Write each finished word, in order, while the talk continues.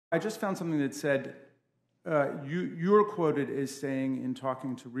I just found something that said, you're quoted as saying in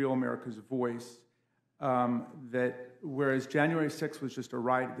talking to Real America's Voice that whereas January 6th was just a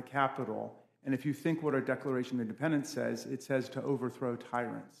riot at the Capitol, and if you think what our Declaration of Independence says, it says to overthrow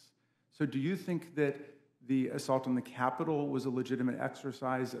tyrants. So do you think that the assault on the Capitol was a legitimate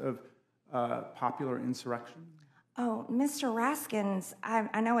exercise of popular insurrection? Oh, Mr. Raskins,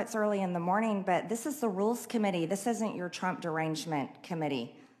 I know it's early in the morning, but this is the Rules Committee. This isn't your Trump derangement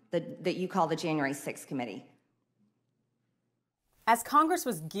committee that you call the January 6th committee. As Congress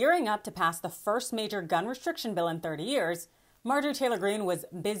was gearing up to pass the first major gun restriction bill in 30 years, Marjorie Taylor Greene was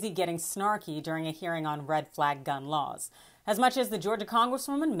busy getting snarky during a hearing on red flag gun laws. As much as the Georgia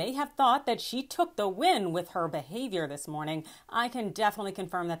Congresswoman may have thought that she took the win with her behavior this morning, I can definitely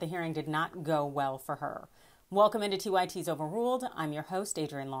confirm that the hearing did not go well for her. Welcome into TYT's Overruled. I'm your host,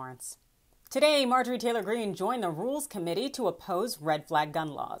 Adrienne Lawrence. Today, Marjorie Taylor Greene joined the Rules Committee to oppose red flag gun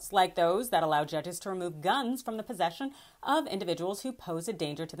laws, like those that allow judges to remove guns from the possession of individuals who pose a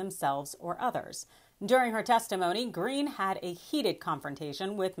danger to themselves or others. During her testimony, Greene had a heated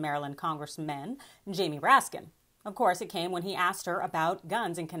confrontation with Maryland Congressman Jamie Raskin. Of course, it came when he asked her about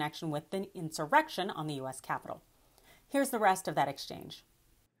guns in connection with the insurrection on the U.S. Capitol. Here's the rest of that exchange.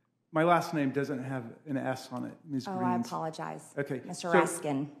 My last name doesn't have an S on it, Ms. Greene. Oh, I apologize. Okay. Mr.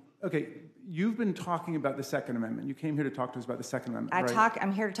 Raskin. Okay, you've been talking about the Second Amendment. You came here to talk to us about the Second Amendment, right?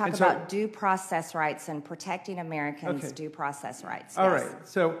 I'm here to talk about due process rights and protecting Americans' due process rights. All yes. right.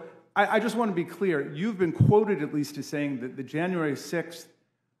 So I just want to be clear. You've been quoted at least as saying that the January 6th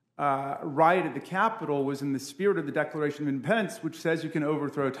riot at the Capitol was in the spirit of the Declaration of Independence, which says you can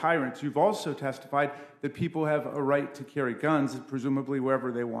overthrow tyrants. You've also testified that people have a right to carry guns, presumably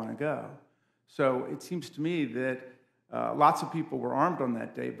wherever they want to go. So it seems to me that lots of people were armed on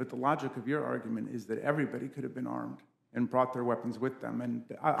that day, but the logic of your argument is that everybody could have been armed and brought their weapons with them. And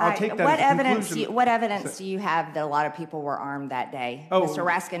I'll take that as a conclusion. What evidence do you have that a lot of people were armed that day? Mr.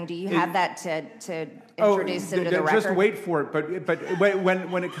 Raskin, do you have that to introduce into the record? Just wait for it. But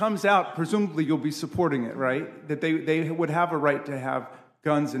when it comes out, presumably you'll be supporting it, right? That they would have a right to have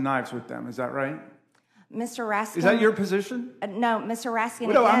guns and knives with them. Is that right? Mr. Raskin. Is that your position? No, Mr. Raskin.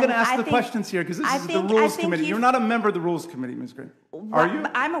 Well, no, I'm going to ask the questions here because this is the Rules Committee. You're not a member of the Rules Committee, Ms. Greene. Are you?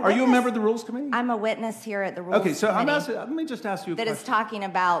 Are you a member of the Rules Committee? I'm a witness here at the Rules Committee. Okay, so let me just ask you a question. That is talking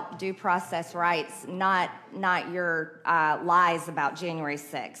about due process rights, not your lies about January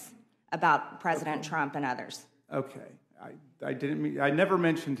 6th, about President Trump and others. Okay, I never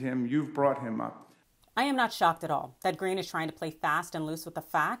mentioned him. You've brought him up. I am not shocked at all that Greene is trying to play fast and loose with the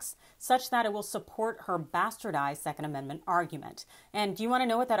facts, such that it will support her bastardized Second Amendment argument. And do you want to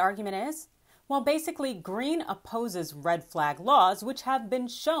know what that argument is? Well, basically, Greene opposes red flag laws, which have been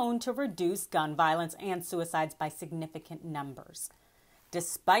shown to reduce gun violence and suicides by significant numbers.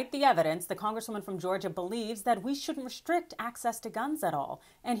 Despite the evidence, the Congresswoman from Georgia believes that we shouldn't restrict access to guns at all.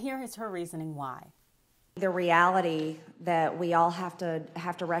 And here is her reasoning why. The reality that we all have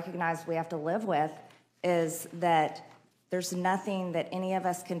to recognize, we have to live with, is that there's nothing that any of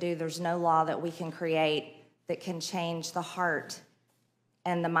us can do, there's no law that we can create that can change the heart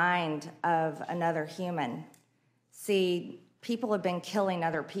and the mind of another human. See, people have been killing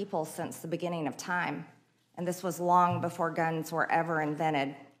other people since the beginning of time, and this was long before guns were ever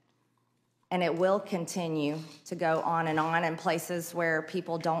invented. And it will continue to go on in places where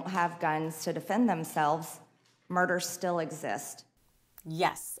people don't have guns to defend themselves. Murders still exist.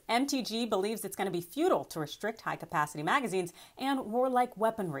 Yes, MTG believes it's going to be futile to restrict high-capacity magazines and warlike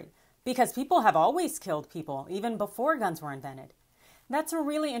weaponry, because people have always killed people, even before guns were invented. That's a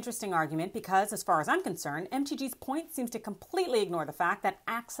really interesting argument because, as far as I'm concerned, MTG's point seems to completely ignore the fact that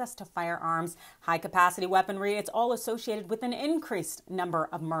access to firearms, high-capacity weaponry, it's all associated with an increased number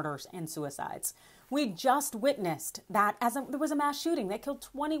of murders and suicides. We just witnessed that there was a mass shooting that killed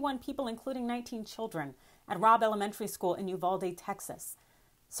 21 people, including 19 children, at Robb Elementary School in Uvalde, Texas.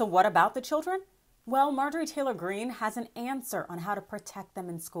 So what about the children? Well, Marjorie Taylor Greene has an answer on how to protect them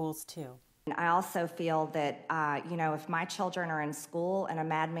in schools, too. I also feel that, if my children are in school and a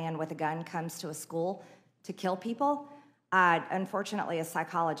madman with a gun comes to a school to kill people, unfortunately, a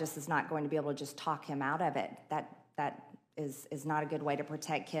psychologist is not going to be able to just talk him out of it. That is not a good way to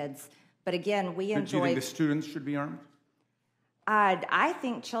protect kids. But again, we enjoy... Do you think the students should be armed? I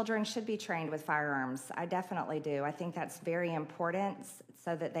think children should be trained with firearms. I definitely do. I think that's very important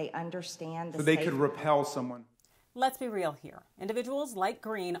so that they understand the So they could repel someone. Let's be real here. Individuals like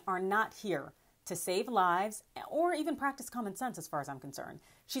Greene are not here to save lives or even practice common sense as far as I'm concerned.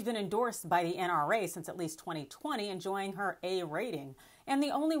 She's been endorsed by the NRA since at least 2020, enjoying her A rating. And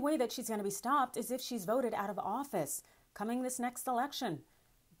the only way that she's going to be stopped is if she's voted out of office coming this next election.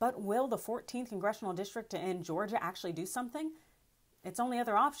 But will the 14th congressional district in Georgia actually do something? Its only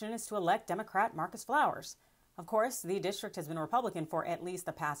other option is to elect Democrat Marcus Flowers. Of course, the district has been Republican for at least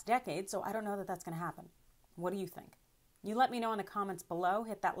the past decade, so I don't know that that's going to happen. What do you think? You let me know in the comments below,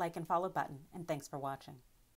 hit that like and follow button, and thanks for watching.